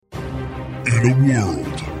In a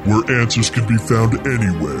world where answers can be found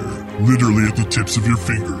anywhere, literally at the tips of your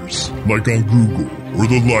fingers, like on Google or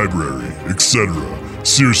the library, etc.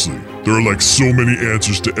 Seriously, there are like so many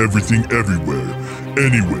answers to everything everywhere.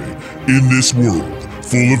 Anyway, in this world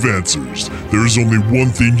full of answers, there is only one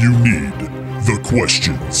thing you need: the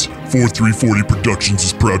questions. 4340 Productions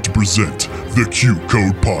is proud to present the Q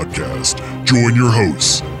Code Podcast. Join your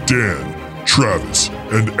hosts, Dan, Travis,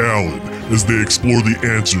 and Alan, as they explore the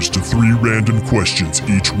answers to 3 random questions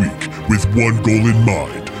each week, with one goal in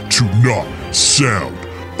mind: to not sound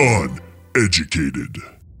uneducated.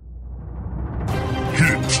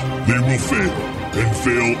 Hint, they will fail, and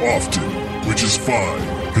fail often, which is fine,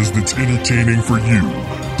 because it's entertaining for you,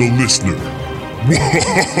 the listener.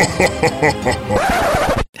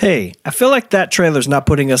 Hey, I feel like that trailer's not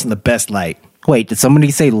putting us in the best light. Wait, did somebody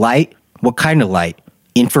say light? What kind of light?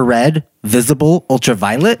 Infrared? Visible?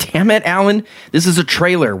 Ultraviolet? Damn it, Alan. This is a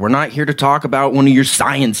trailer. We're not here to talk about one of your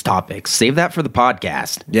science topics. Save that for the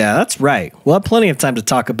podcast. Yeah, that's right. We'll have plenty of time to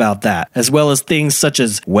talk about that, as well as things such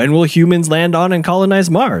as when will humans land on and colonize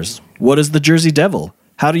Mars? What is the Jersey Devil?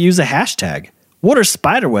 How to use a hashtag? What are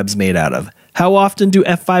spiderwebs made out of? How often do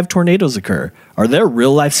F5 tornadoes occur? Are there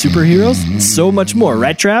real-life superheroes? So much more,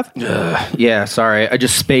 right, Trav? Yeah, sorry. I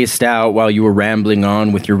just spaced out while you were rambling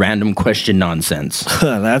on with your random question nonsense.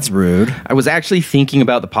 That's rude. I was actually thinking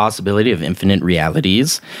about the possibility of infinite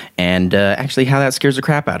realities and actually how that scares the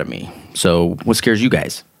crap out of me. So, what scares you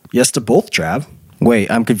guys? Yes to both, Trav.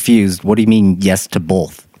 Wait, I'm confused. What do you mean, yes to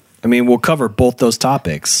both? I mean, we'll cover both those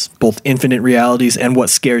topics, both infinite realities and what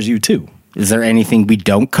scares you too. Is there anything we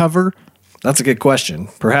don't cover? That's a good question.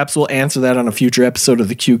 Perhaps we'll answer that on a future episode of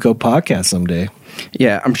the Q Code Podcast someday.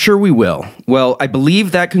 Yeah, I'm sure we will. Well, I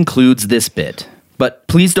believe that concludes this bit. But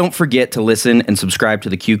please don't forget to listen and subscribe to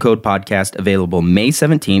the Q Code Podcast, available May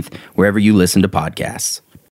 17th, wherever you listen to podcasts.